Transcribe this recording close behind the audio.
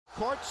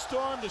court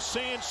storm to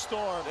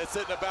sandstorm. This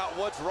isn't about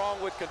what's wrong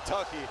with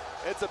Kentucky.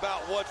 It's about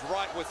what's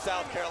right with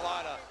South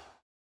Carolina.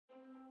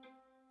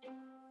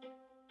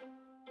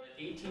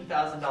 The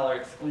 $18,000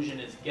 exclusion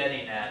is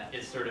getting at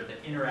is sort of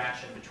the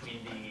interaction between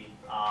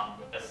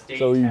the state.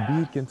 So we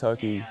beat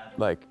Kentucky,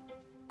 like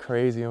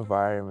crazy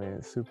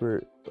environment,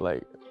 super,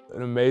 like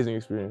an amazing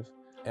experience.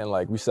 And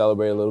like we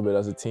celebrated a little bit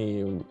as a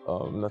team,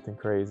 nothing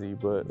crazy.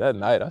 But that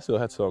night I still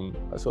had some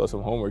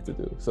homework to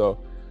do. So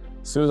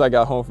as soon as I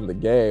got home from the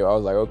game, I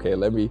was like, okay,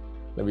 let me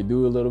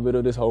do a little bit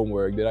of this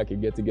homework. Then I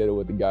could get together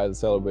with the guys and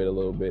celebrate a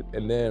little bit.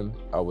 And then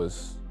I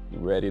was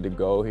ready to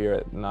go here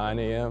at 9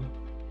 a.m.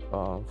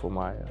 For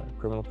my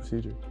criminal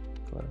procedure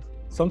class.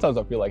 Sometimes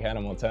I feel like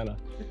Hannah Montana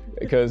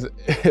because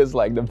it's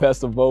like the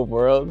best of both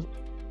worlds.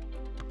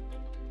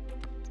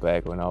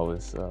 Back when I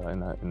was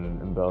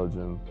in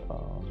Belgium,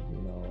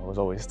 you know, I was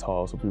always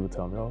tall, so people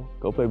tell me, oh,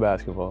 go play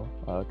basketball,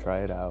 try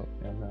it out.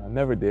 And I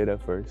never did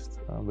at first,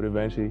 but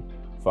eventually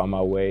found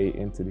my way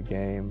into the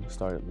game,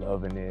 started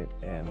loving it.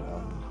 And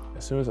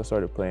as soon as I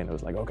started playing, it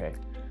was like, okay,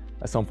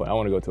 at some point I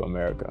want to go to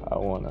America. I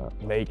want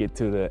to make it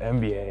to the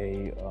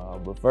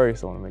NBA, but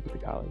first I want to make it to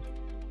college.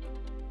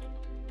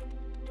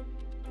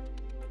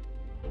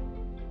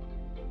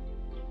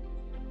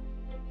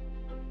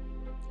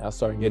 I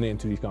started getting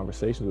into these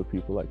conversations with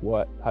people like,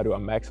 how do I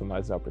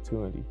maximize the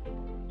opportunity?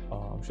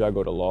 Should I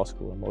go to law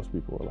school? And most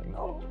people were like,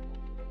 no,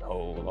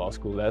 law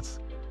school,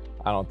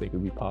 I don't think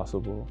it'd be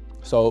possible.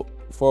 So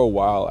for a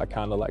while, I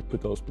kind of like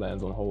put those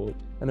plans on hold.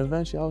 And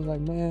eventually I was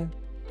like, man,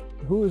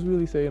 who is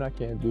really saying I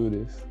can't do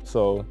this?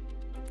 So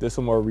did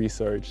some more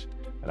research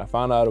and I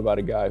found out about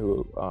a guy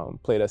who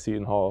played at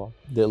Seton Hall,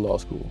 did law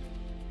school.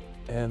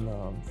 And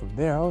from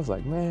there, I was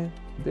like, man,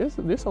 there's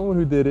someone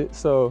who did it.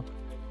 So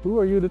who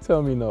are you to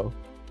tell me no?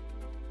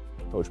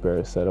 Coach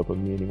Paris set up a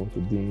meeting with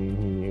the dean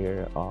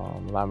here,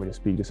 allowed me to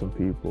speak to some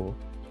people.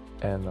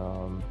 And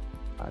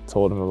I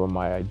told them about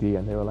my idea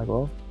and they were like,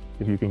 well,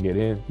 if you can get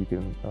in,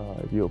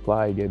 if you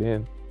apply, get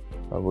in,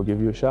 we'll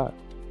give you a shot.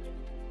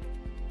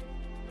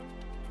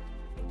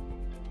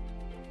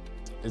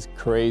 It's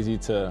crazy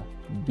to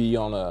be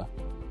on a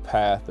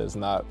path that's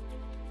not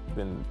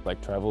been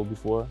like traveled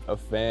before. A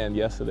fan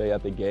yesterday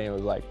at the game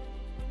was like,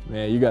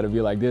 man, you gotta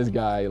be like this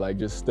guy, like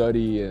just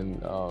study and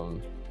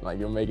like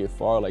you'll make it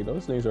far. Like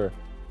those things are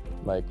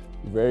like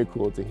very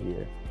cool to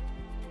hear.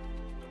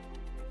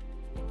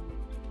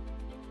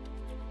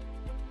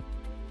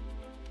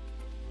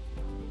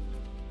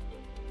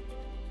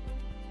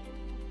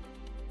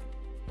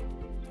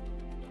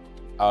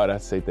 I would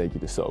have to say thank you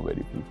to so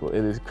many people.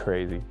 It is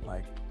crazy.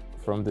 Like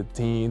from the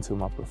dean to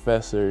my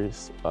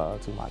professors,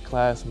 to my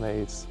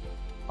classmates.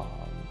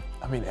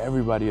 I mean,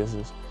 everybody is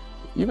just,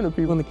 even the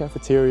people in the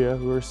cafeteria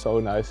who are so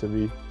nice to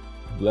me,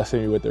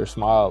 blessing me with their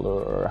smile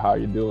or how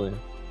you're doing,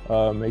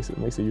 makes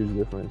a huge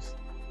difference.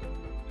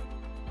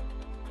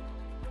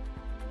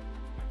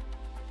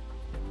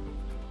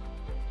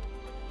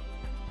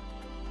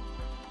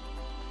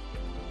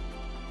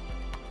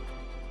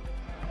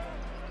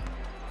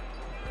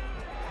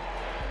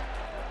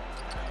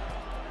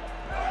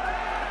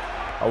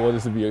 I want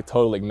this to be a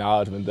total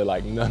acknowledgement that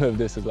like none of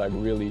this is like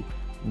really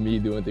me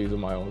doing things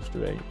with my own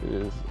strength. It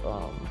is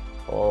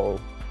all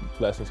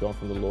blessings come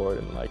from the Lord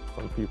and like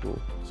from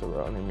people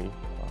surrounding me,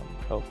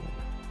 helping me.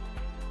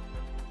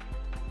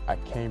 I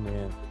came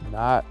in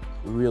not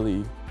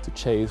really to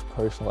chase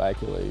personal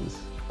accolades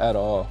at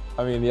all.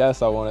 I mean,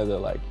 yes, I wanted to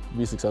like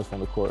be successful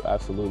on the court,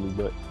 absolutely,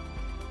 but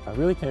I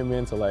really came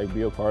in to like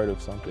be a part of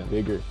something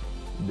bigger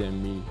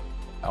than me.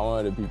 I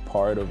wanted to be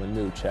part of a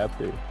new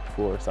chapter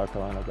for South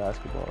Carolina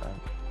basketball, and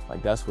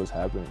like that's what's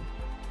happening.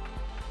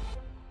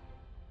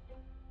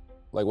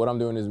 Like what I'm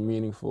doing is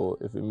meaningful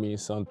if it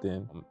means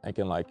something. I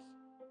can like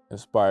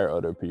inspire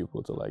other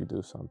people to like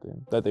do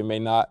something that they may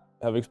not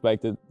have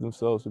expected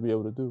themselves to be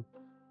able to do.